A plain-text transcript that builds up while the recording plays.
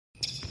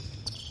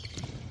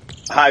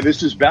Hi,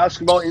 this is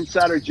basketball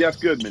insider Jeff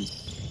Goodman.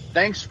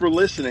 Thanks for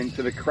listening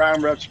to the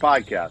Crown Refs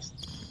podcast.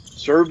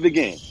 Serve the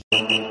game.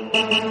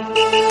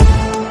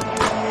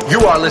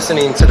 You are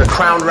listening to the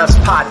Crown Refs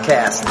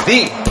podcast,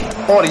 the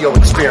audio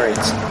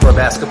experience for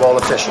basketball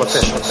officials.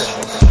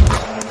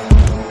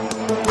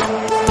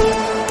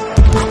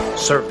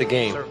 Serve the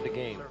game.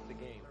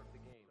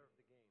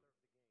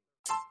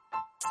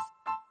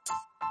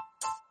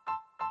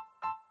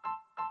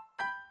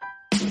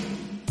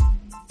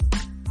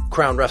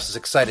 Crown Refs is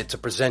excited to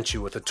present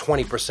you with a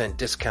 20%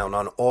 discount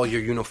on all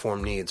your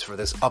uniform needs for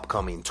this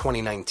upcoming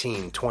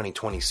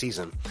 2019-2020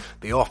 season.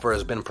 The offer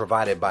has been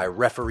provided by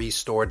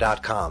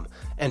RefereeStore.com.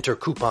 Enter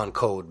coupon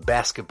code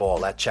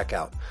BASKETBALL at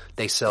checkout.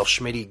 They sell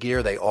Schmitty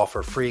gear, they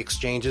offer free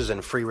exchanges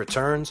and free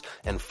returns,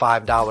 and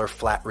 $5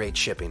 flat rate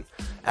shipping.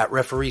 At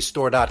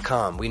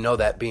RefereeStore.com, we know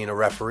that being a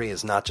referee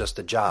is not just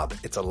a job,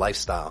 it's a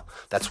lifestyle.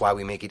 That's why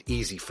we make it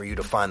easy for you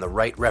to find the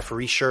right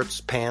referee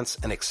shirts, pants,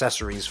 and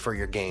accessories for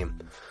your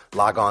game.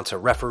 Log on to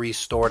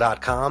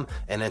RefereeStore.com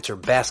and enter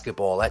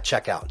basketball at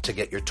checkout to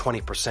get your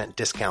 20%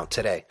 discount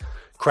today.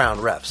 Crown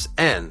Refs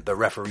and the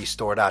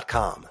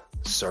RefereeStore.com.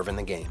 Serving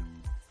the game.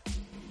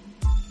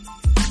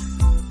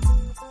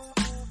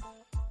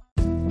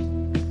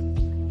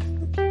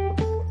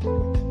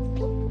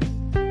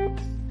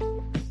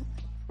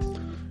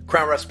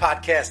 Crown Refs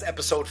Podcast,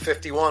 episode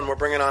 51. We're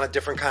bringing on a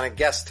different kind of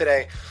guest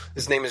today.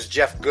 His name is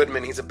Jeff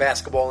Goodman. He's a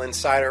basketball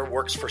insider,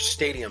 works for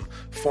Stadium,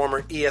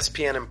 former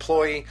ESPN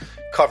employee,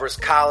 covers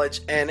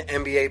college and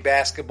NBA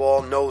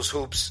basketball, knows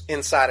hoops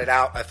inside and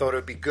out. I thought it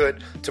would be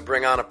good to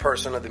bring on a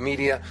person of the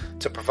media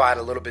to provide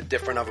a little bit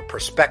different of a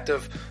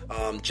perspective.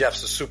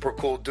 Jeff's a super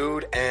cool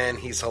dude, and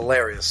he's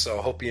hilarious. So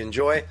I hope you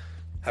enjoy.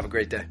 Have a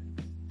great day.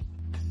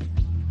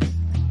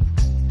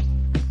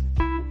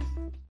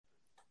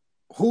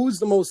 Who's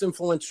the most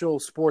influential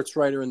sports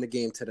writer in the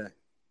game today?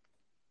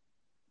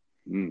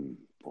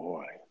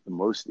 Boy, the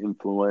most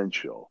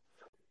influential.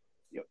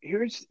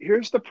 Here's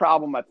the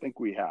problem I think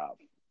we have.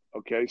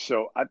 Okay,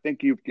 so I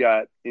think you've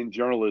got, in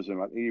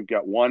journalism, I think you've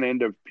got one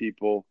end of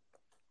people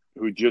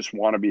who just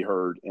want to be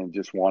heard and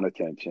just want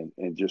attention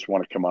and just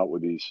want to come out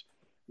with these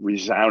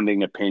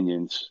resounding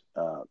opinions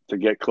to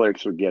get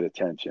clicks or get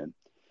attention.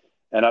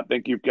 And I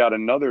think you've got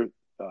another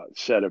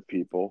set of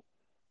people,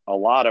 a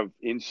lot of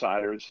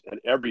insiders at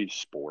every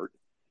sport,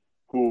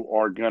 who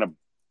are going to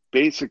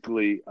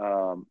basically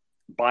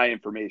buy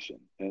information.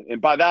 And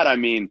by that, I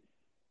mean,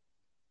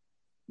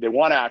 they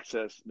want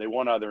access, they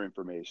want other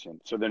information,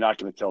 so they're not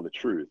going to tell the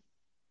truth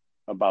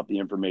about the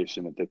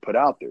information that they put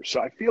out there. So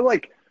I feel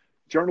like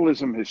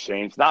journalism has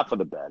changed, not for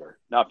the better,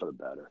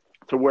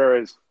 to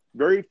whereas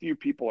very few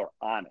people are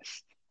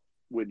honest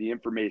with the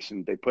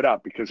information they put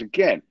out because,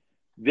 again,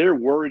 they're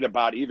worried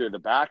about either the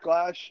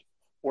backlash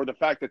or the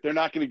fact that they're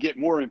not going to get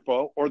more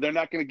info or they're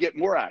not going to get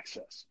more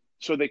access.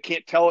 So they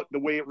can't tell it the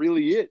way it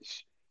really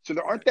is. So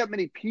there aren't that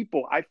many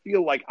people I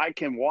feel like I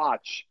can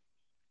watch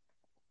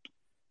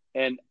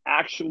and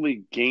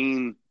actually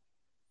gain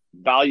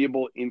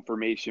valuable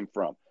information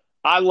from.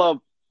 I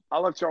love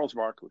Charles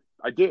Barkley.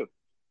 I do.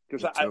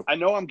 Because I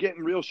know I'm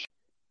getting real shit.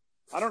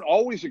 I don't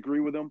always agree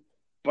with him,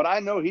 but I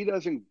know he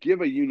doesn't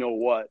give a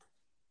you-know-what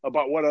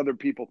about what other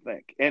people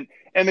think. And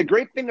the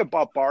great thing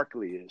about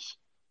Barkley is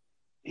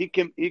he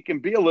can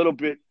be a little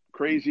bit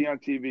crazy on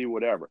TV,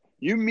 whatever.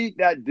 You meet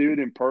that dude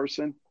in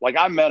person. Like,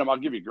 I met him. I'll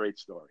give you a great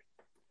story.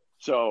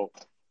 So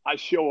I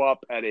show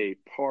up at a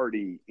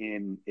party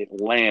in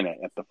Atlanta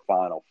at the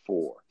Final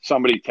Four.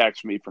 Somebody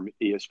texted me from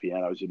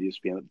ESPN. I was at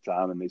ESPN at the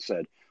time, and they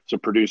said, "It's a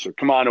producer.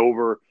 Come on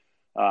over.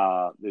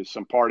 There's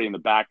some party in the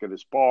back of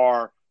this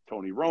bar.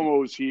 Tony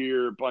Romo's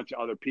here, a bunch of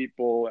other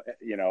people,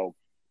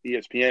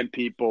 ESPN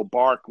people,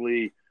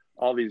 Barkley,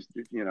 all these,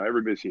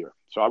 everybody's here."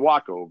 So I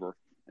walk over.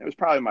 It was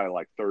probably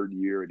my third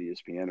year at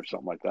ESPN or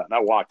something like that. And I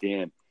walk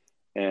in,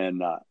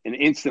 and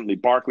instantly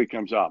Barkley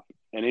comes up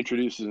and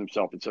introduces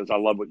himself and says, "I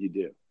love what you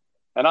do."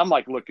 And I'm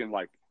looking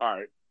all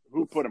right,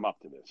 who put him up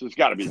to this? It's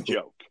got to be a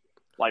joke.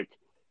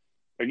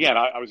 Again,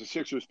 I was a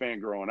Sixers fan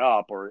growing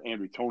up, or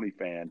Andrew Toney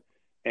fan.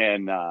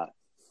 And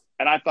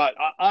I thought,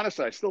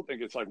 honestly, I still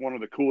think it's one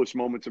of the coolest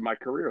moments of my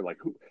career.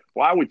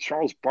 Why would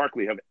Charles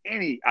Barkley have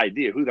any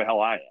idea who the hell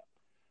I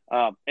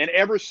am? And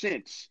ever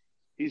since,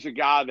 he's a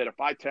guy that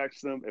if I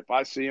text him, if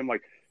I see him,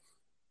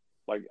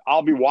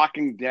 I'll be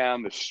walking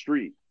down the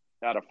street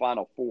at a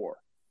Final Four,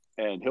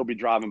 and he'll be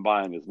driving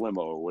by in his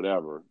limo or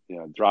whatever,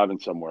 driving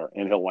somewhere,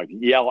 and he'll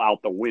yell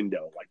out the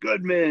window,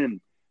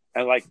 "Goodman,"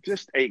 and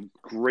just a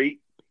great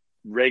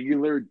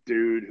regular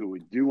dude who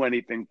would do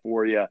anything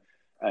for you,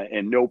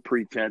 and no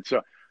pretense.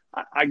 So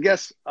I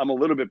guess I'm a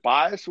little bit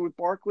biased with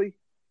Barkley,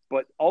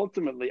 but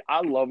ultimately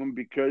I love him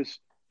because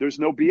there's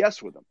no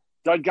BS with him.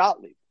 Doug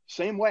Gottlieb,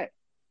 same way.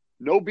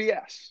 No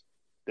BS.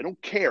 They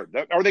don't care.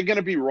 Are they going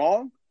to be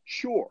wrong?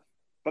 Sure.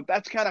 But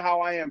that's kind of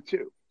how I am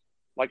too.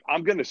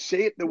 I'm going to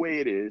say it the way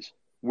it is.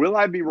 Will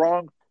I be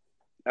wrong?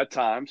 At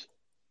times.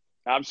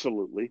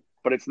 Absolutely.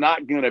 But it's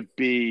not going to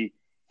be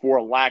for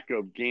a lack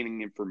of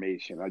gaining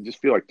information. I just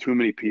feel like too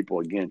many people,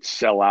 again,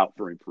 sell out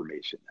for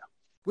information now.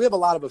 We have a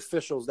lot of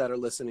officials that are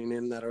listening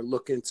in that are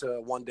looking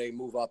to one day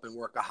move up and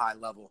work a high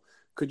level.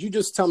 Could you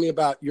just tell me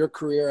about your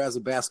career as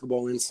a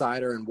basketball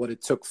insider and what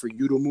it took for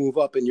you to move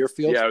up in your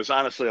field? Yeah, it was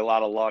honestly a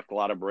lot of luck, a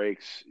lot of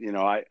breaks.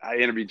 I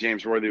interviewed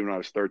James Worthy when I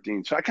was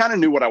 13, so I kind of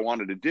knew what I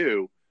wanted to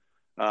do.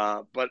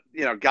 But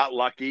got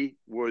lucky,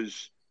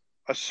 was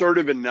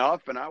assertive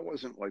enough, and I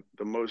wasn't like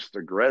the most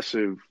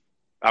aggressive,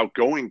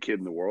 outgoing kid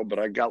in the world, but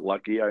I got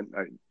lucky. I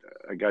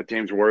got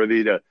James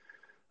Worthy to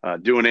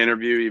do an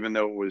interview, even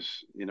though it was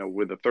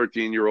with a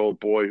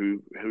 13-year-old boy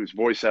whose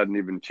voice hadn't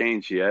even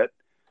changed yet.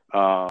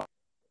 I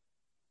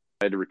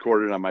had to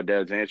record it on my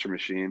dad's answer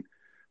machine,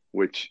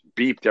 which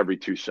beeped every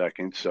 2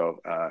 seconds. So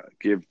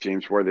give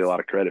James Worthy a lot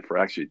of credit for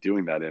actually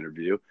doing that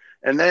interview.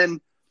 And then,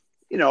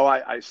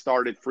 I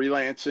started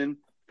freelancing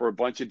for a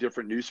bunch of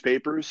different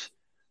newspapers,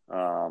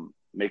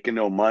 making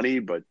no money.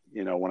 But,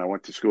 when I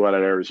went to school out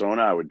of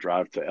Arizona, I would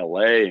drive to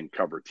LA and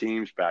cover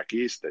teams back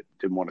east that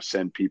didn't want to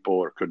send people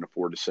or couldn't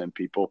afford to send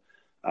people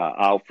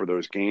out for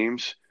those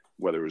games,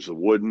 whether it was the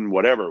Wooden,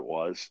 whatever it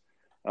was.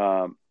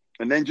 And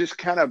then just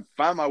kind of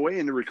found my way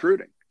into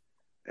recruiting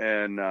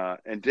and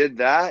did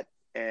that.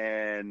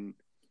 And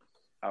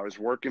I was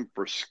working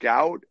for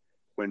Scout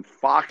when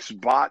Fox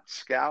bought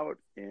Scout,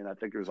 and I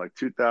think it was like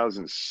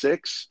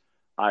 2006.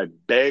 I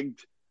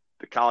begged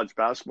the college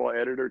basketball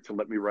editor to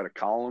let me write a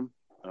column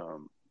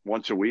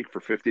once a week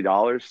for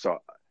 $50. So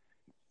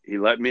he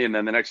let me, and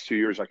then the next 2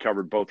 years I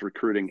covered both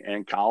recruiting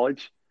and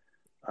college,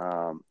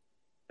 and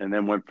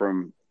then went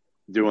from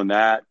doing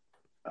that,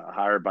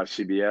 hired by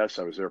CBS.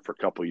 I was there for a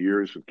couple of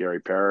years with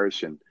Gary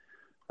Parrish and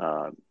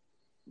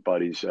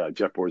buddies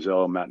Jeff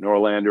Borzel and Matt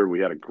Norlander.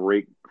 We had a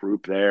great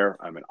group there.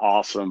 I mean,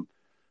 awesome.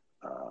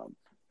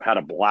 Had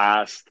a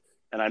blast,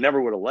 and I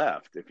never would have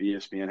left if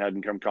ESPN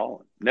hadn't come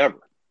calling. Never.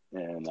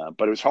 And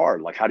but it was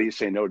hard. Like, how do you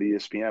say no to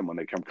ESPN when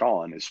they come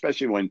calling,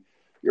 especially when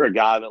you're a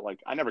guy that, like,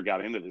 I never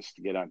got into this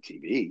to get on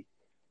TV.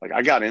 Like,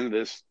 I got into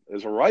this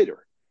as a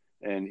writer,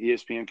 and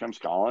ESPN comes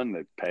calling.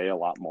 They pay a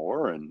lot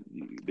more, and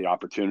the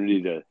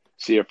opportunity to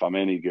see if I'm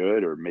any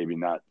good or maybe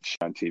not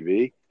on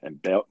TV. And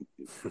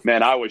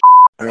man, I was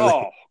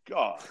oh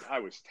God, I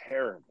was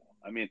terrible.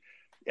 I mean,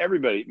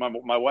 everybody,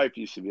 my wife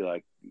used to be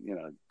like,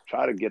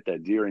 try to get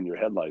that deer in your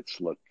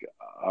headlights look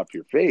off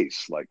your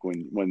face, like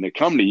when they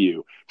come to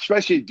you,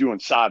 especially doing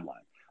sideline.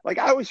 Like,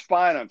 I was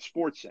fine on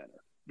Sports Center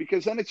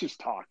because then it's just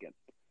talking.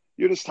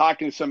 You're just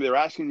talking to somebody, they're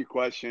asking you a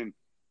question,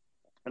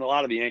 and a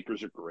lot of the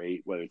anchors are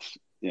great, whether it's,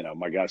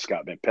 my guy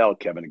Scott Van Pelt,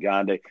 Kevin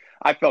Agande.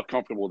 I felt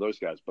comfortable with those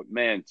guys. But,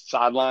 man,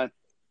 sideline,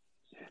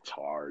 it's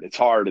hard. It's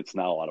hard. It's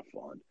not a lot of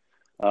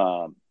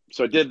fun.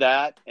 So I did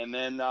that, and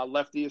then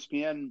left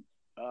ESPN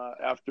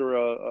after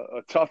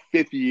a tough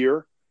fifth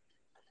year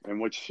in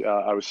which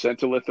I was sent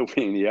to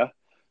Lithuania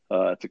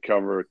to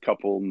cover a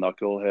couple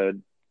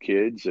knucklehead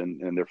kids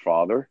and their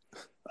father,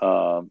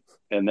 and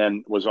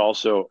then was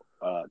also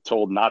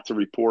told not to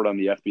report on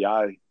the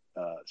FBI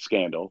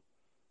scandal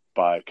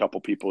by a couple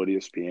people at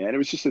ESPN. It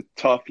was just a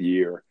tough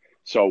year.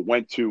 So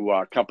went to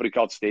a company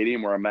called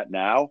Stadium, where I'm at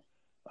now,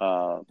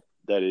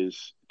 that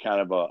is kind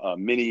of a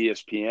mini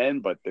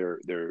ESPN, but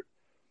they're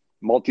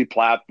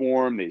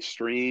multi-platform. They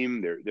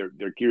stream.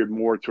 They're geared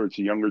more towards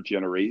the younger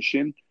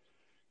generation,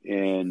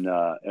 and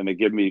they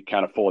give me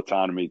kind of full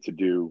autonomy to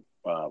do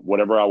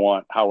whatever I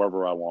want,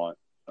 however I want,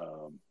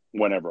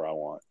 whenever I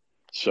want.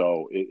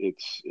 So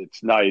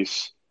it's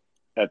nice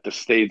at the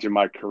stage of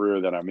my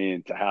career that I'm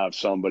in to have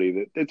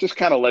somebody that just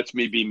kind of lets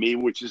me be me,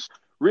 which is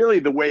really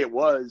the way it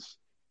was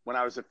when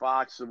I was at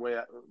Fox,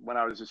 when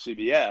I was at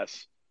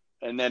CBS,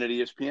 and then at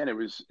ESPN.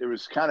 It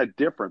was kind of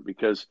different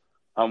because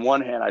on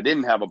one hand I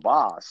didn't have a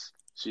boss,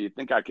 so you'd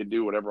think I could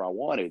do whatever I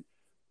wanted,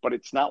 but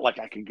it's not like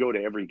I could go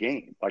to every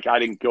game. Like, I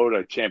didn't go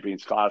to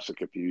Champions Classic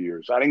a few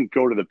years. I didn't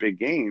go to the big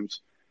games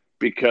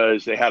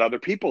because they had other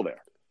people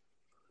there.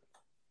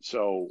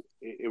 So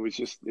it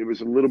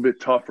was a little bit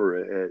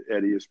tougher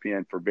at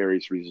ESPN for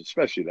various reasons,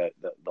 especially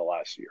the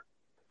last year.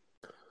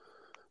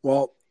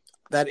 Well,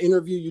 that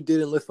interview you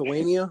did in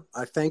Lithuania,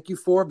 I thank you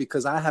for,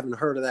 because I haven't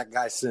heard of that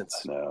guy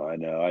since. No, I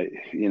know.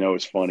 It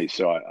was funny.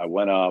 So I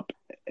went up,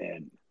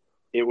 and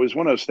it was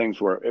one of those things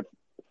where if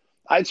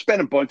I'd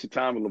spent a bunch of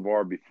time with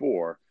LeVar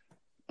before,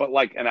 but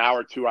like an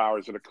hour, 2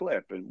 hours at a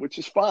clip, and which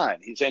is fine.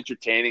 He's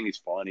entertaining. He's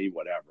funny,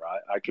 whatever.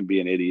 I can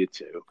be an idiot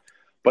too.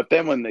 But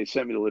then when they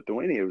sent me to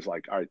Lithuania, it was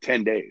like, all right,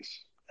 10 days.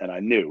 And I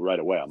knew right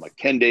away. I'm like,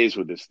 10 days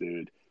with this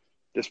dude,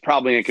 this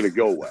probably ain't going to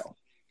go well.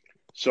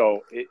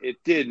 So it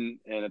didn't.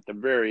 And at the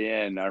very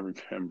end, I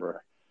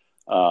remember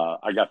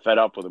I got fed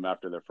up with him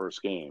after their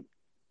first game.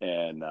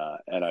 And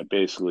I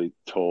basically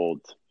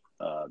told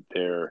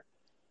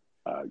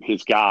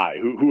his guy,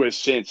 who has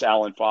since,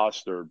 Alan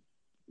Foster,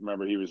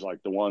 remember, he was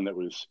like the one that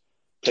was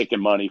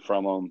taking money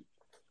from him,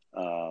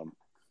 from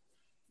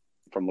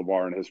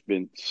LeVar, and has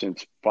been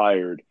since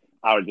fired.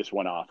 I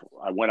went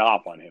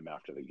off on him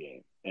after the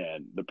game.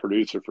 And the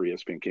producer for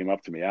ESPN came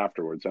up to me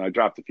afterwards, and I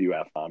dropped a few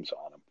F-bombs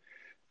on him.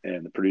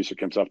 And the producer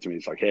comes up to me.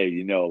 He's like, hey,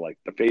 like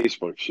the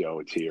Facebook show,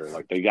 it's here.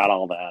 Like, they got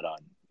all that on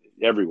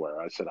everywhere.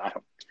 I said,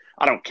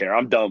 I don't care.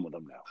 I'm done with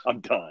them now.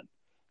 I'm done.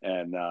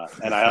 And I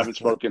haven't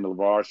spoken to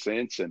LeVar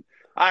since. And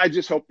I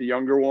just hope the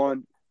younger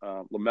one,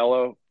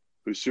 LaMelo,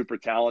 who's super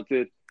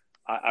talented,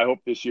 I hope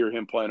this year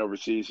him playing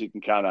overseas, he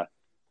can kind of,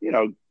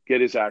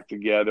 get his act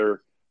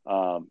together,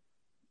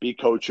 be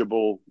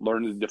coachable,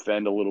 learn to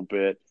defend a little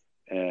bit,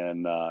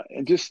 and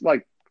just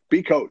like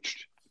be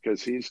coached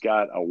because he's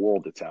got a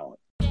world of talent.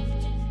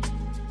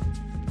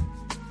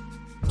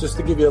 Just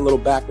to give you a little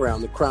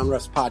background, the Crown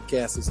Refs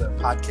Podcast is a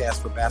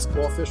podcast for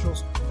basketball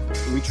officials.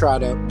 We try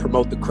to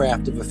promote the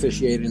craft of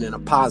officiating in a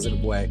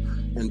positive way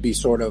and be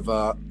sort of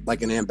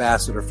like an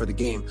ambassador for the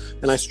game.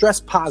 And I stress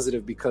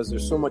positive because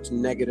there's so much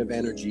negative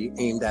energy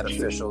aimed at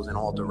officials in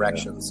all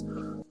directions.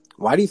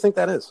 Why do you think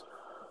that is?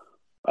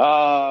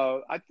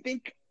 I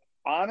think,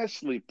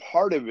 honestly,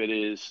 part of it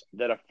is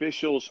that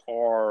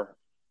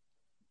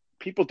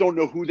people don't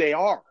know who they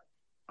are.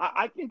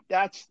 I think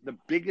that's the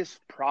biggest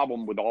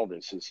problem with all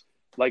this is,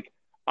 like,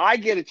 I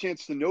get a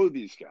chance to know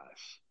these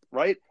guys,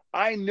 right?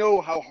 I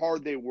know how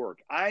hard they work.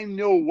 I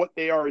know what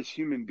they are as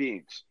human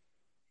beings.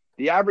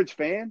 The average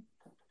fan,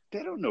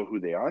 they don't know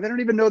who they are. They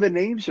don't even know the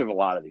names of a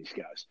lot of these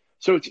guys.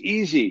 So it's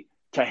easy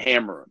to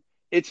hammer them.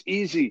 It's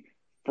easy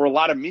for a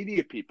lot of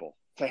media people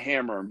to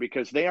hammer them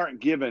because they aren't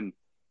given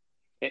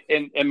 –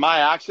 and my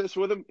access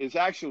with them is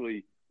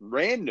actually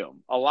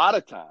random. A lot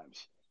of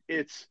times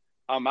it's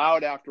I'm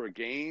out after a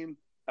game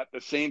at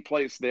the same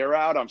place they're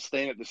out. I'm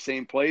staying at the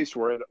same place.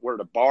 We're at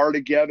a bar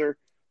together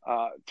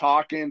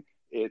talking.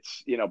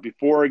 It's,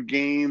 before a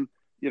game,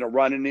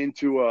 running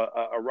into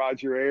a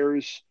Roger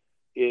Ayers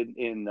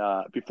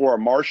before a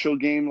Marshall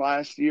game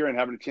last year and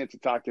having a chance to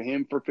talk to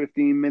him for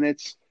 15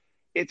 minutes.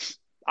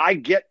 I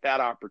get that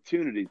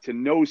opportunity to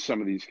know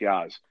some of these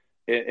guys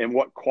and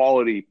what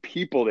quality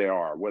people they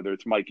are, whether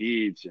it's Mike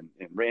Eads and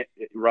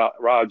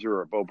Roger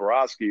or Bo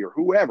Borowski or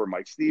whoever,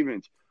 Mike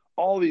Stevens,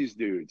 all these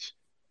dudes.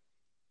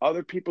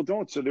 Other people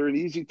don't, so they're an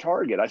easy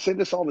target. I say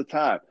this all the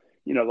time.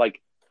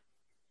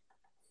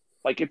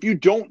 Like if you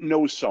don't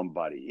know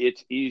somebody,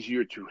 it's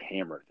easier to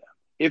hammer them.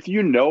 If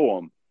you know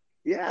them,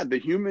 yeah, the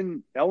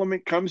human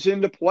element comes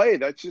into play.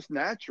 That's just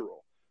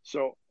natural.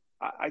 So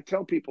I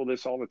tell people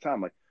this all the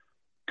time. Like,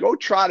 go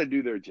try to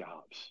do their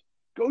jobs.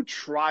 Go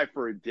try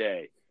for a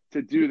day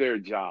to do their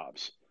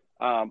jobs.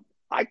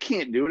 I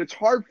can't do it. It's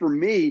hard for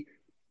me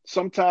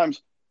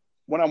sometimes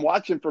when I'm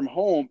watching from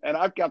home and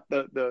I've got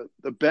the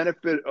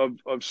benefit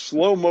of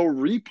slow-mo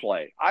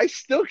replay. I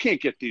still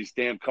can't get these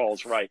damn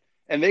calls right.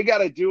 And they got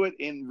to do it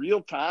in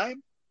real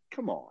time?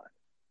 Come on.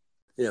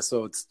 Yeah,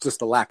 so it's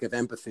just a lack of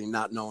empathy,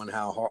 not knowing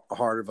how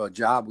hard of a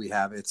job we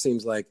have. It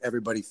seems like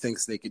everybody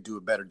thinks they could do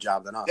a better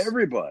job than us.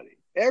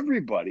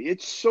 Everybody.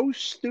 It's so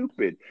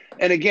stupid.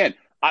 And again,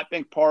 I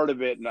think part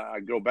of it, and I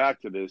go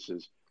back to this,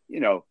 is,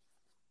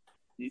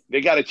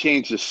 they got to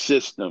change the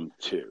system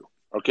too.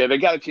 Okay, they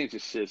got to change the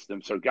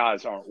system so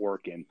guys aren't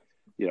working,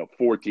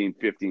 14,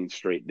 15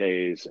 straight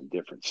days in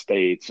different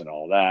states and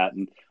all that.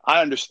 And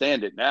I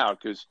understand it now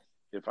because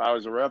if I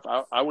was a ref,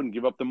 I wouldn't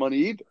give up the money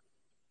either.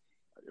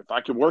 If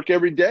I could work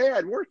every day,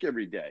 I'd work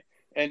every day.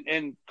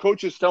 And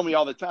coaches tell me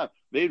all the time,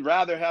 they'd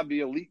rather have the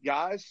elite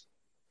guys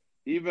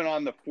even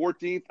on the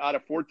 14th out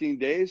of 14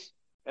 days.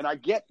 And I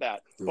get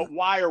that. Yeah. But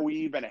why are we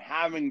even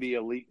having the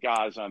elite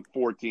guys on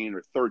 14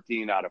 or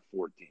 13 out of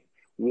 14?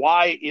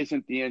 Why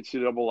isn't the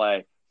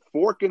NCAA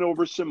forking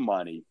over some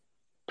money,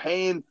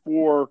 paying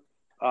for,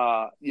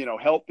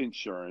 health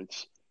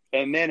insurance,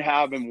 and then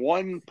having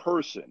one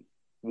person,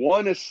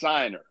 one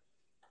assigner?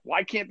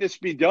 Why can't this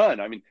be done?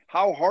 I mean,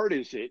 how hard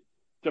is it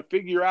to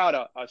figure out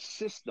a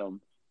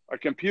system, a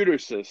computer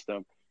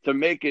system, to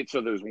make it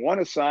so there's one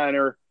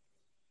assigner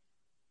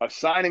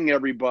assigning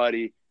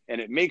everybody,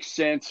 and it makes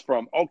sense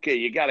from, okay,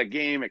 you got a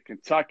game at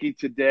Kentucky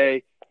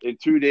today. In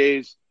 2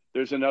 days,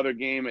 there's another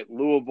game at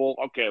Louisville.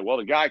 Okay, well,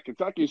 the guy at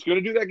Kentucky is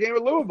going to do that game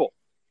at Louisville.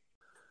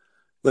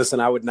 Listen,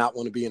 I would not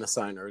want to be an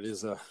assigner. It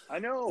is I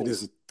know. It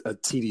is a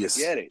tedious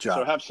job.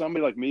 So have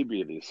somebody like me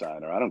be the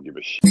assigner. I don't give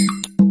a shit.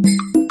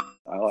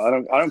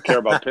 I don't care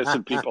about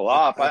pissing people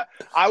off.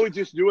 I would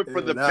just do it for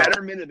the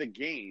betterment of the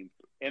game.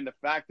 And the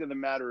fact of the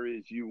matter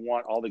is, you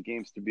want all the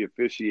games to be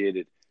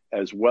officiated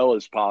as well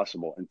as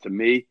possible. And to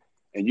me,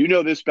 and you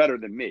know this better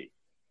than me,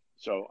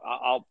 so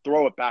I'll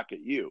throw it back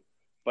at you.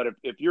 But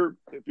if you're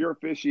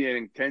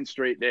officiating 10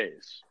 straight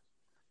days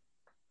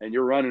and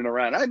you're running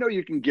around, I know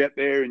you can get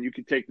there and you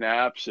can take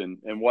naps and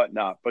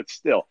whatnot, but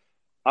still,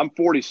 I'm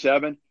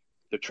 47.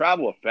 The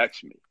travel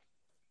affects me.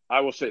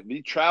 I will say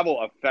the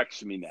travel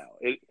affects me now.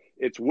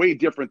 It's way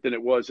different than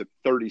it was at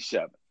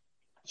 37.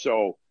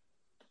 So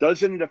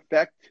doesn't it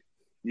affect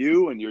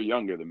you? And you're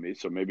younger than me,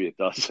 so maybe it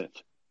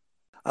doesn't.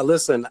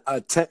 Listen,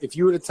 if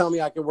you were to tell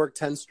me I could work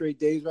 10 straight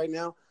days right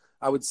now,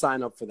 I would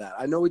sign up for that.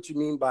 I know what you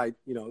mean by,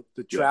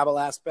 the travel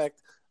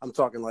aspect. I'm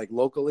talking like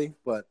locally,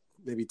 but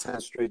maybe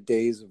 10 straight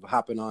days of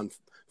hopping on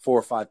 4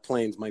 or 5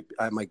 planes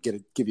I might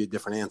give you a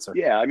different answer.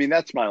 Yeah, I mean,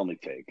 that's my only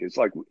take. It's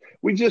like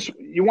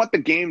you want the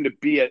game to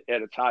be at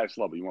its highest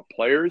level. You want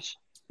players,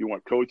 you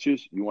want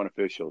coaches, you want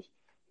officials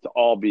to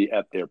all be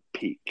at their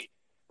peak.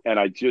 And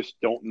I just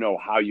don't know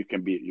how you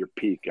can be at your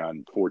peak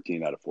on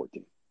 14 out of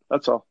 14.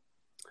 That's all.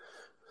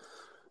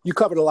 You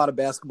covered a lot of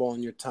basketball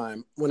in your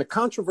time. When a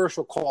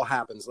controversial call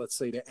happens, let's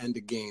say to end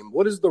a game,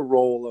 what is the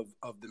role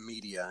of the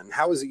media, and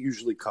how is it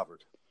usually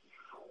covered?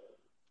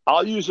 A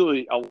lot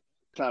of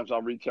times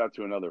I'll reach out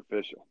to another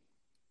official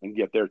and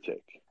get their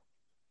take,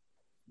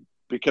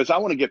 because I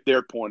want to get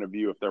their point of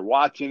view if they're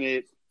watching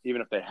it,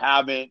 even if they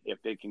haven't,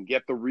 if they can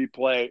get the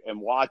replay and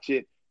watch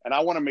it. And I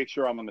want to make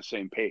sure I'm on the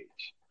same page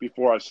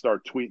before I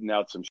start tweeting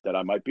out some shit that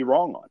I might be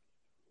wrong on,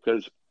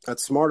 because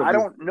that's smart of I you.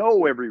 don't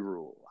know every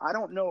rule. I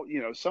don't know,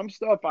 some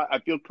stuff I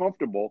feel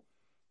comfortable,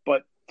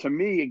 but to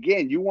me,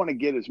 again, you want to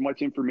get as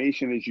much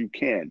information as you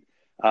can.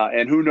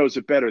 And who knows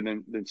it better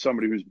than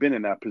somebody who's been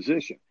in that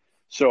position.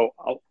 So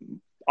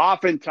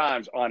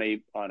oftentimes on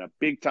a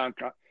big time,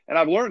 and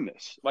I've learned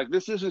this, like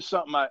this isn't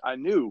something I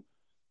knew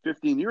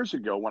 15 years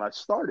ago when I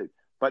started,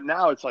 but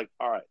now it's like,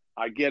 all right,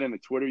 I get in the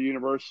Twitter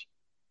universe,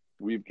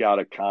 we've got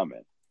a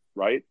comment,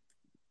 right?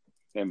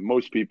 And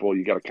most people,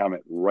 you got to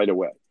comment right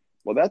away.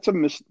 Well, that's a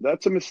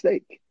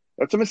mistake.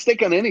 That's a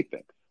mistake on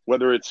anything,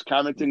 whether it's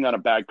commenting on a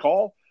bad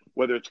call,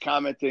 whether it's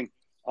commenting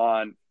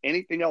on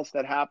anything else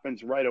that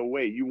happens right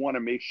away. You want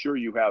to make sure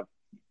you have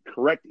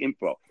correct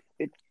info.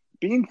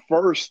 Being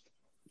first,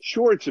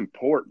 sure, it's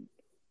important,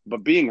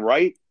 but being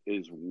right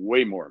is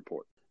way more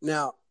important.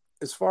 Now,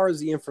 as far as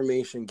the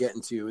information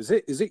getting to you, is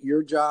it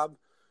your job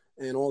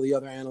and all the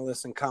other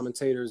analysts and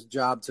commentators'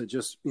 job to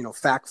just,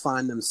 fact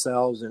find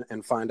themselves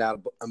and find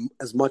out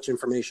as much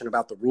information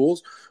about the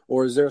rules?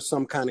 Or is there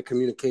some kind of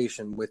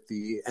communication with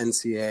the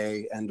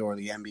NCAA and or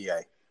the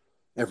NBA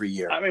every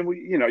year? I mean,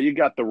 you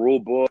got the rule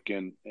book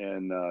and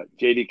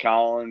J.D.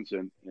 Collins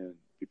and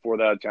before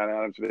that, John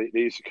Adams, they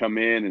used to come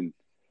in and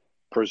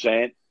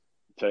present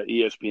to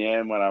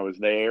ESPN when I was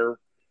there.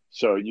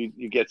 So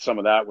you get some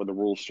of that with the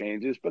rules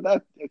changes, but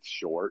it's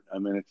short. I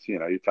mean, it's,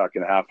 you're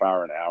talking a half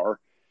hour, an hour.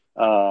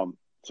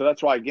 So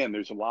that's why, again,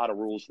 there's a lot of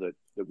rules that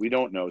we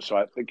don't know. So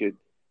I think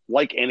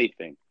like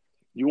anything,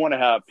 you want to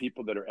have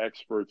people that are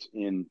experts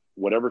in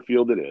whatever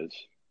field it is,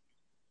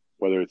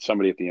 whether it's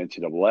somebody at the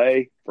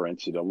NCAA for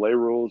NCAA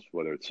rules,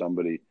 whether it's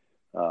somebody,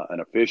 an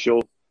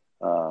official,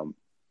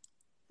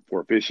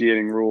 for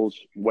officiating rules,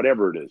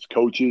 whatever it is,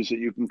 coaches that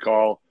you can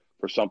call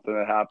for something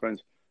that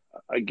happens.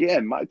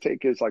 Again, my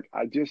take is like,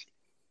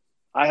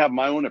 I have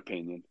my own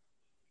opinion,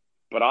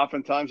 but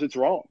oftentimes it's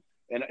wrong.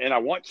 And I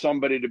want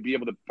somebody to be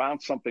able to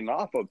bounce something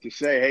off of to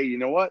say, hey, you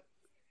know what?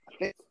 I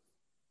think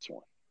this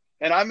one.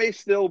 And I may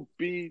still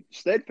be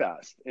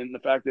steadfast in the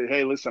fact that,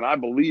 hey, listen, I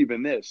believe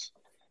in this,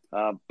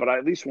 but I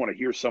at least want to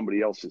hear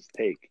somebody else's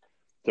take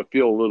to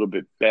feel a little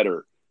bit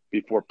better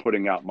before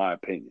putting out my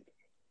opinion.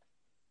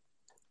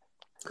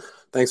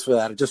 Thanks for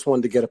that. I just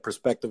wanted to get a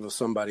perspective of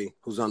somebody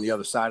who's on the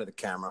other side of the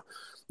camera.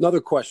 Another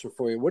question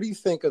for you. What do you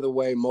think of the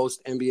way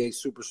most NBA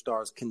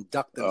superstars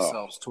conduct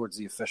themselves towards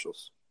the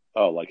officials?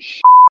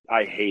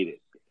 I hate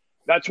it.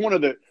 That's one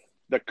of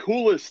the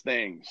coolest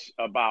things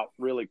about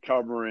really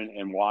covering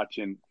and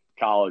watching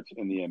college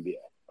in the NBA,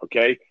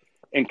 okay?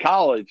 In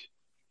college,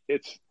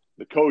 it's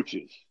the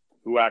coaches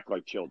who act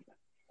like children.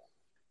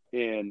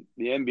 In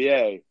the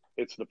NBA,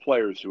 it's the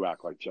players who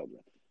act like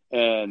children.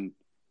 And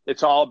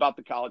it's all about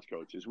the college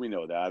coaches. We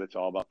know that. It's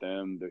all about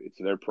them. It's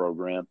their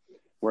program.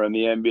 Where in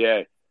the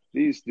NBA,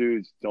 these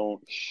dudes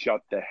don't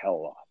shut the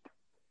hell up.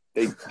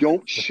 They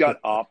don't shut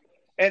up.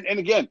 And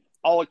again,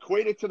 I'll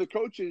equate it to the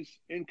coaches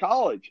in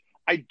college.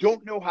 I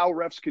don't know how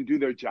refs can do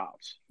their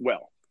jobs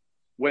well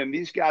when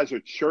these guys are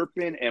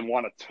chirping and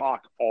want to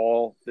talk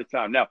all the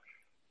time. Now,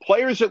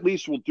 players at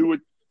least will do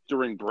it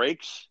during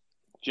breaks.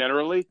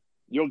 Generally,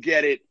 you'll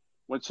get it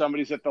when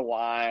somebody's at the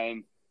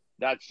line.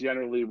 That's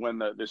generally when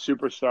the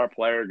superstar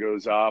player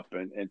goes up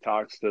and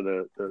talks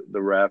to the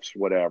refs,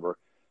 whatever.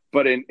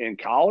 But in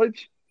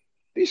college,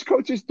 these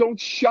coaches don't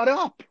shut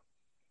up.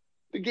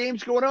 The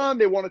game's going on.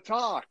 They want to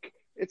talk.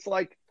 It's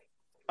like,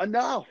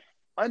 enough.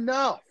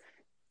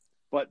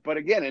 But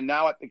again, and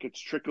now I think it's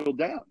trickled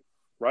down,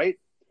 right?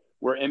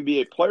 Where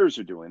NBA players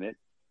are doing it.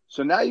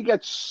 So now you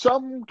got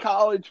some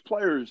college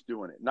players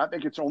doing it. And I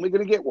think it's only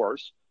going to get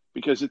worse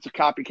because it's a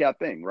copycat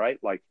thing, right?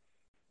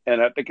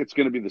 And I think it's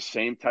going to be the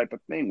same type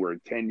of thing where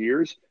in 10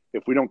 years,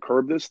 if we don't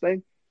curb this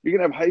thing, you're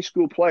going to have high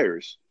school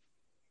players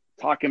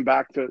talking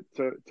back to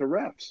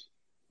refs.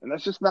 And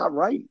that's just not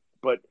right.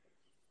 But,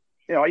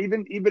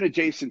 even a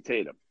Jason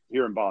Tatum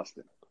here in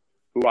Boston,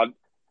 who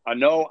I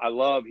know, I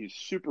love, he's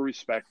super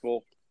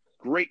respectful,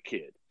 great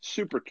kid,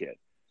 super kid.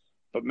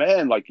 But,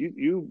 man,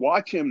 you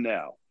watch him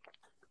now,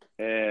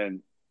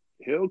 and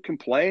he'll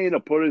complain, he'll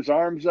put his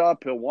arms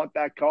up, he'll want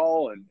that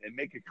call and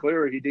make it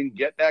clear he didn't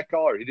get that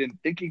call or he didn't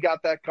think he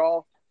got that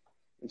call.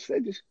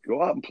 Instead, just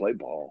go out and play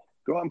ball.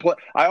 Go out and play.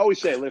 I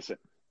always say, listen,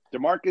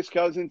 DeMarcus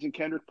Cousins and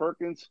Kendrick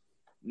Perkins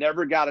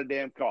never got a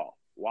damn call.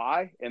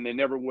 Why? And they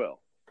never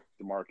will.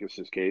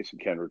 DeMarcus's case and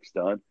Kendrick's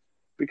done.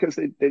 Because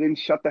they didn't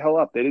shut the hell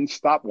up. They didn't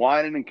stop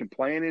whining and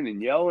complaining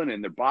and yelling,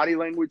 and their body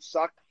language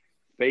sucked.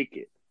 Fake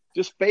it.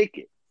 Just fake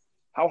it.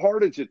 How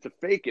hard is it to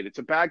fake it? It's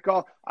a bad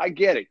call. I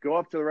get it. Go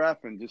up to the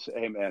ref and just say,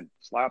 hey, man,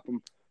 slap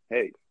him.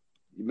 Hey,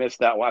 you missed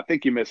that one. I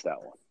think you missed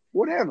that one.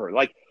 Whatever.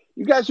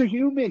 You guys are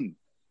human.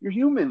 You're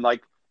human.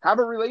 Have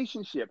a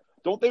relationship.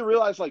 Don't they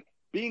realize, like,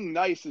 being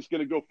nice is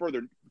going to go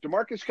further?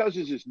 DeMarcus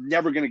Cousins is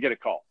never going to get a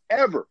call,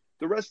 ever,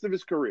 the rest of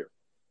his career.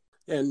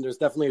 And there's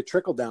definitely a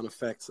trickle-down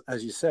effect,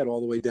 as you said, all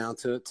the way down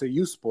to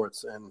youth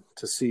sports, and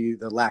to see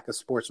the lack of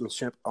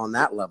sportsmanship on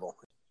that level.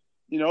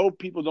 You know,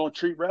 people don't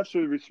treat refs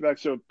with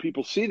respect, so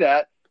people see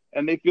that,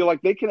 and they feel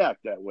like they can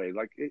act that way.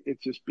 Like,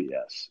 it's just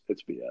BS.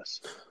 It's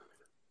BS.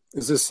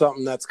 Is this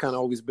something that's kind of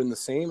always been the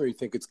same, or you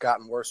think it's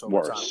gotten worse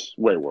over time?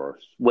 Way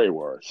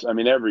worse. I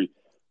mean, every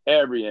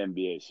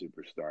NBA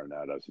superstar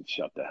now doesn't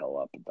shut the hell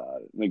up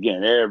about it. And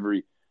again,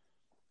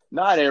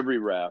 not every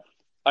ref,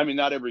 I mean,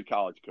 not every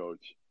college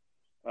coach,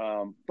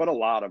 but a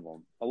lot of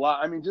them.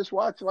 I mean, just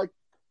watch,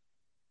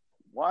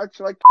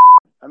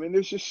 I mean,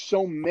 there's just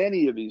so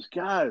many of these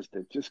guys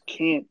that just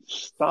can't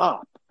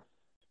stop.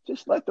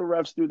 Just let the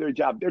refs do their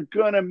job. They're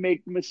going to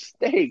make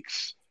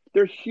mistakes.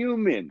 They're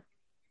human.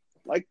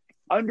 Like,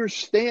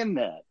 understand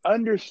that.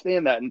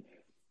 And,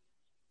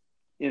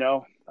 you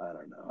know, I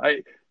don't know.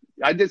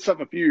 I did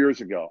something a few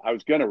years ago. I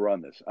was going to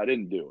run this. I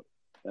didn't do it.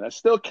 And I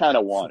still kind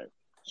of want to.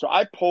 So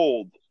I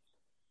polled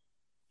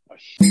a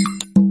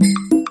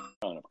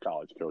ton of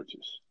college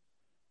coaches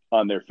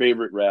on their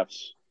favorite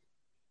refs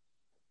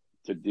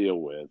to deal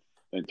with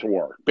and to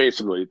work.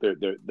 Basically, they're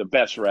the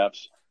best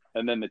refs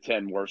and then the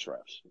 10 worst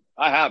refs.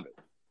 I have it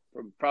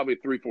from probably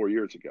 3-4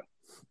 years ago.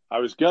 I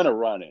was going to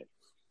run it,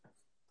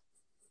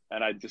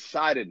 and I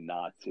decided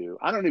not to.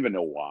 I don't even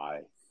know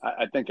why.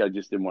 I think I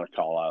just didn't want to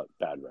call out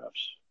bad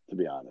refs, to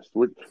be honest,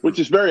 which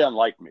is very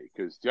unlike me,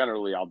 because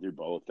generally I'll do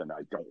both and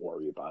I don't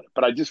worry about it.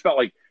 But I just felt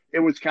like it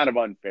was kind of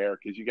unfair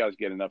because you guys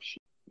get enough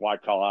shit. Why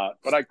call out?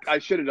 But I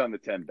should have done the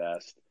 10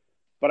 best.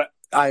 But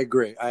I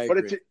agree.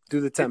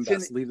 Do the 10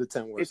 best. Leave the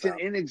 10 worst. It's an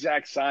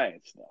inexact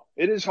science, though.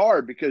 It is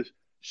hard because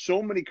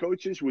so many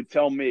coaches would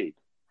tell me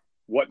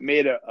what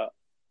made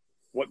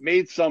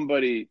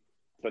somebody,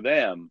 for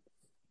them,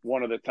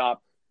 one of the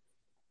top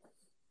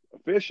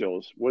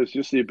officials was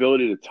just the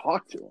ability to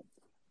talk to them.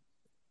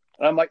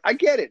 And I'm like, I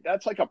get it.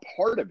 That's like a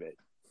part of it.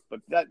 But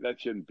that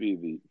shouldn't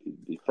be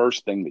the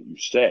first thing that you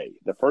say.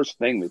 The first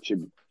thing that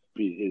should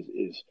be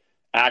is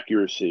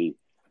accuracy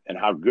and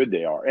how good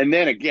they are. And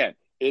then again,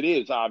 it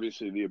is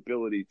obviously the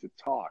ability to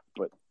talk.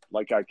 But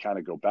like I kind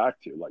of go back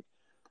to, like,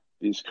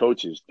 these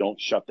coaches don't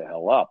shut the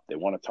hell up. They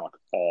want to talk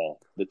all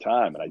the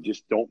time. And I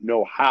just don't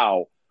know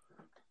how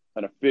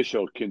an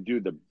official can do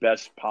the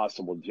best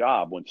possible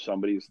job when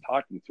somebody's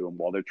talking to them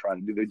while they're trying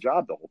to do their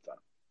job the whole time.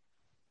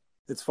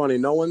 It's funny.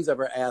 No one's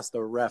ever asked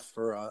a ref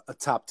for a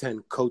top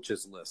 10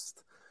 coaches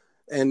list.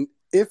 And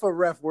if a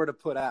ref were to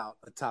put out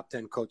a top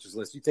 10 coaches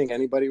list, you think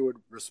anybody would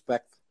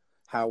respect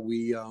how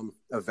we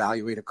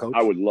evaluate a coach?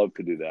 I would love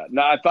to do that.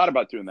 Now, I thought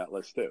about doing that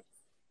list too.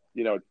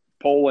 You know,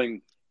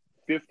 polling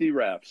 50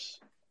 refs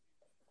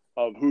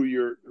of who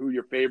your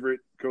favorite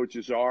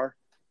coaches are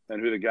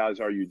and who the guys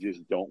are you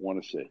just don't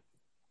want to see.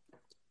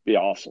 Be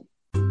awesome.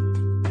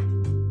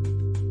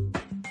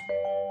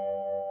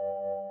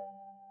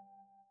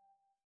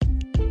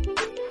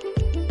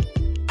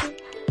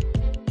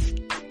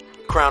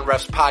 Crown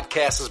Refs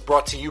Podcast is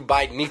brought to you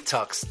by Neat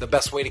Tucks, the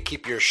best way to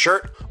keep your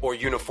shirt or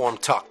uniform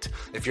tucked.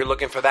 If you're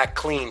looking for that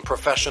clean,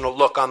 professional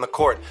look on the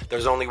court,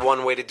 there's only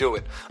one way to do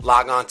it.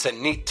 Log on to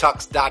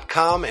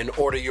neattucks.com and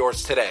order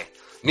yours today.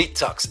 Neat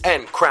Tucks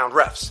and Crown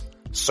Refs,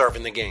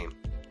 serving the game.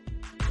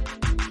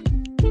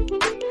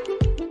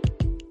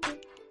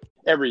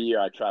 Every year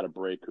I try to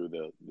break who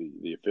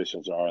the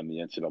officials are in the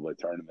NCAA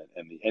tournament,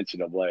 and the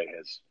NCAA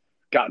has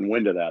gotten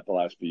wind of that the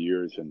last few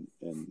years and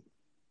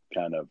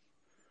kind of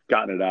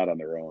gotten it out on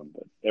their own.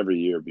 But every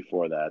year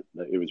before that,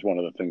 it was one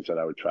of the things that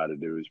I would try to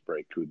do is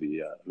break who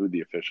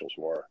the officials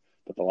were.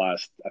 But I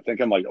think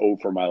I'm like 0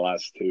 for my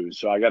last 2.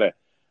 So I gotta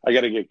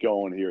get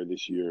going here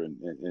this year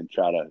and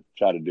try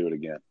to do it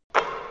again.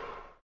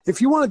 If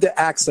you wanted to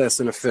access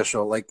an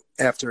official, like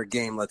after a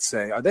game, let's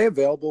say, are they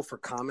available for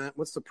comment?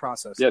 What's the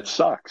process? Yeah, it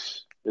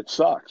sucks.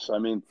 I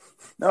mean,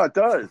 no, it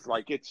does.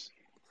 Like, it's,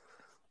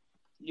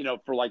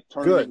 for like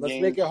tournament Good. Let's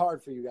games. make it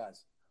hard for you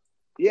guys.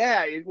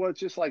 Yeah, it's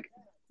just like,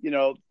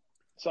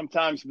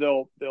 sometimes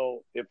they'll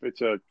if it's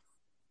a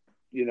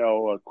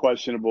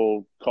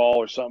questionable call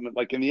or something,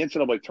 like in the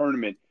NCAA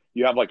tournament,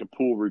 you have like a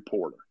pool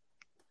reporter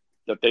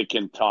that they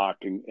can talk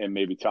and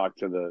maybe talk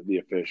to the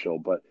official.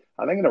 But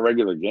I think in a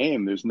regular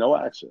game, there's no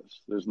access.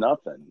 There's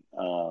nothing.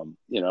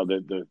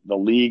 The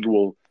league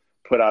will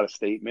put out a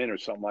statement or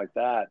something like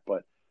that.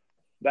 But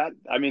that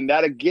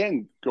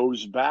again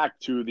goes back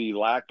to the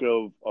lack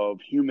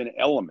of human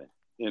element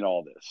in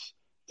all this.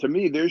 To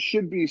me, there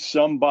should be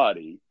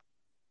somebody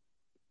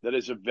that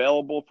is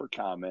available for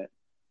comment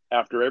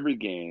after every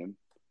game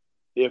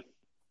if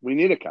we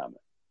need a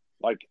comment.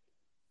 Like,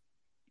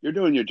 you're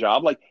doing your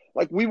job. Like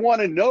we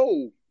want to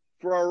know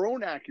for our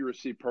own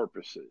accuracy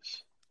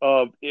purposes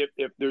of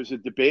if there's a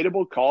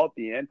debatable call at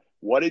the end,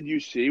 what did you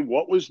see?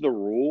 What was the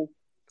rule?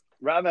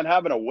 Rather than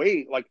having to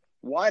wait, like,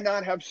 why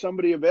not have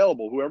somebody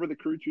available, whoever the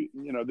crew,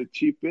 the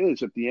chief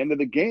is at the end of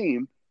the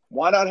game?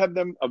 Why not have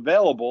them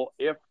available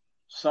if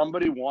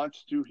somebody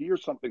wants to hear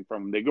something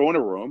from them? They go in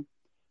a room,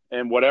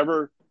 and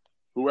whatever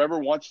whoever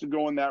wants to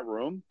go in that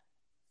room,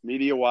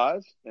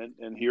 media-wise,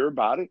 and hear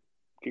about it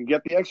can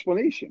get the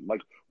explanation.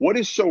 Like, what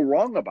is so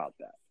wrong about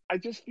that? I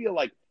just feel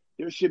like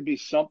there should be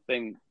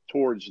something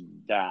towards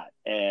that.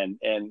 And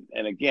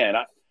again,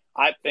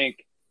 I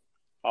think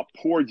a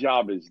poor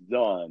job is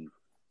done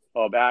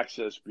of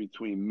access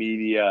between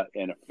media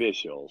and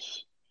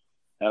officials.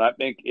 And I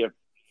think if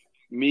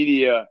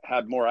media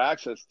had more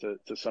access to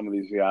some of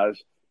these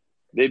guys,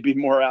 they'd be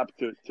more apt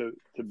to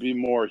be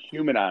more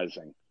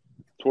humanizing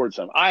towards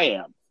them.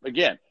 I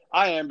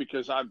am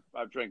because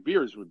I've drank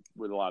beers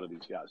with a lot of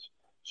these guys.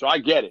 So I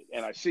get it,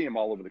 and I see them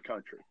all over the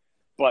country.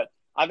 But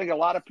I think a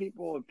lot of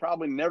people have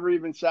probably never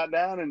even sat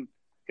down and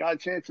got a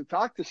chance to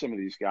talk to some of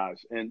these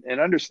guys and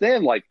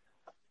understand, like,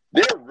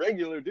 they're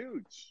regular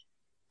dudes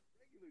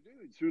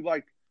who,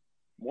 like,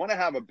 want to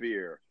have a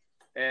beer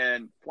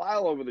and fly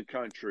all over the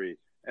country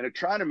and are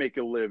trying to make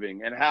a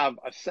living and have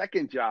a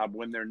second job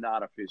when they're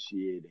not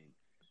officiating.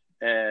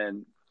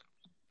 And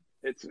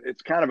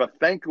it's kind of a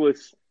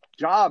thankless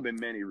job in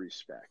many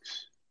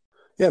respects.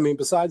 Yeah, I mean,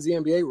 besides the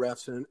NBA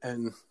refs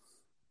and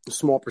a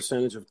small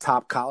percentage of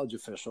top college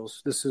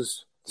officials, this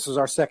is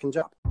our second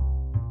job.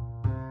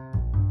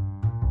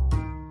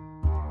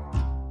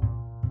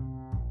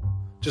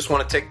 Just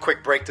want to take a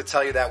quick break to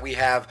tell you that we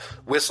have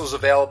whistles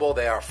available.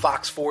 They are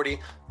Fox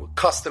 40,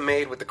 custom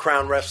made with the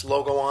Crown Refs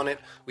logo on it.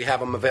 We have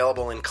them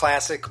available in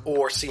Classic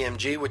or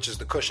CMG, which is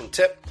the cushion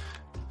tip.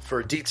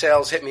 For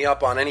details, hit me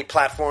up on any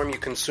platform you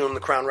consume the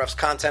Crown Refs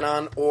content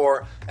on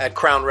or at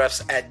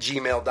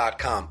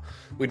crownrefs@gmail.com.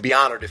 We'd be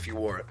honored if you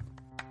wore it.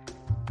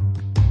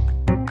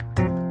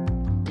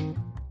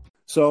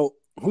 So,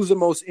 who's the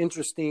most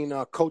interesting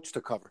coach to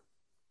cover?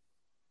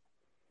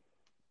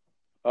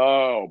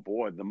 Oh,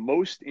 boy, the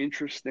most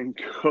interesting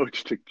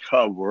coach to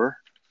cover.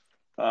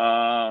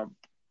 College.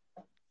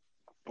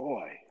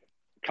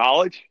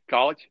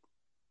 Good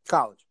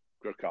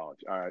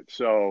college. All right.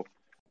 So,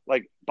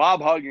 like,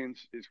 Bob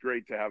Huggins is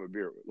great to have a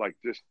beer with. Like,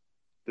 just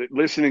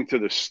listening to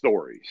the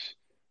stories.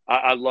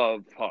 I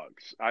love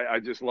Hugs. I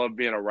just love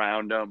being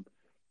around him.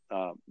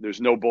 There's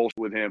no bullshit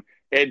with him.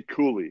 Ed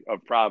Cooley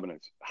of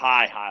Providence,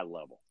 high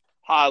level,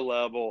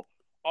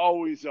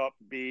 always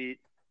upbeat,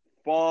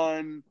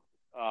 fun.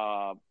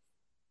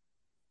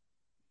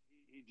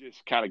 He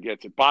just kind of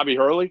gets it. Bobby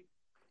Hurley,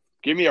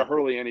 give me a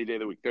Hurley any day of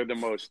the week. They're the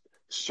most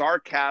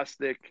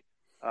sarcastic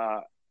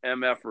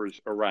MFers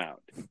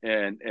around.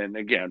 And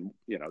again,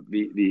 you know,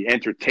 the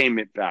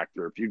entertainment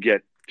factor, if you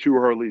get two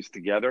Hurleys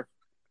together,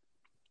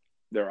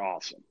 they're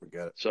awesome.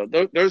 Forget it. So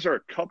those are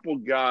a couple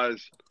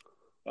guys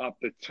off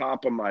the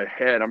top of my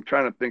head. I'm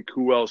trying to think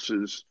who else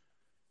is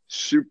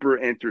super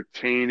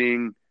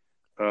entertaining,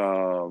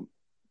 fun.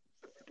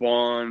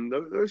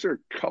 Those are a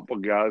couple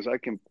guys. I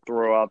can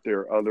throw out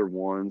there other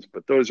ones,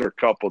 but those are a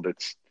couple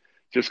that's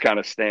just kind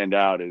of stand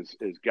out as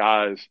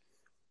guys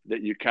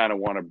that you kind of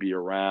want to be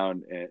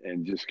around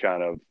and just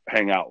kind of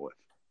hang out with.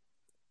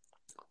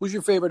 Who's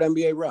your favorite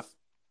NBA ref?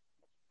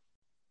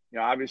 You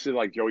know, obviously,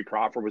 like Joey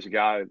Crawford was a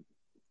guy,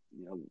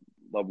 you know,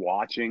 love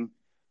watching.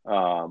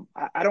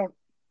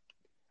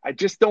 I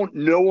just don't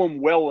know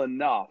him well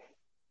enough.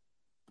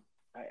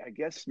 I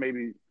guess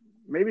maybe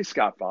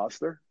Scott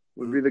Foster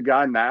would be the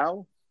guy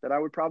now that I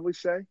would probably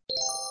say.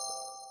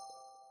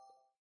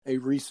 A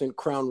recent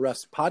Crown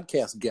Refs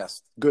podcast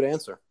guest. Good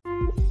answer.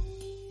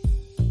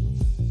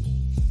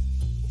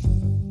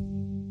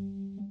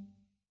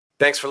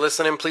 Thanks for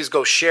listening. Please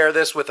go share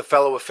this with a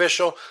fellow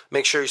official.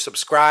 Make sure you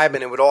subscribe,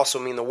 and it would also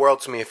mean the world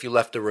to me if you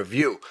left a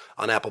review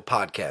on Apple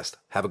Podcast.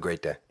 Have a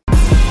great day.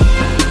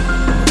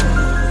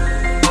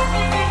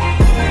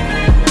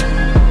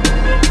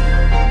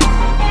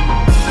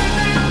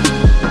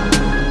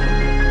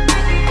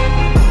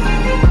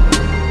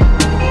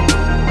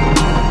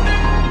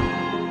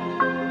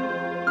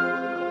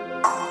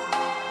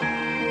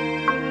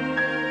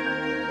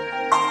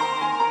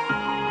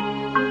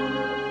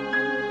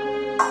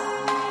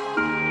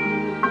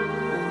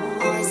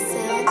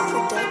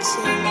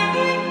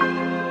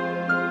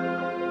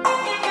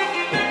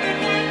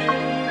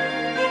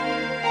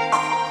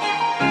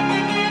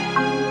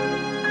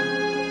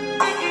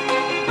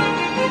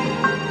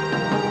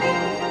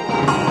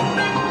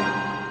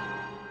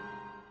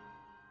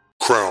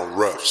 Crown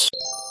Refs.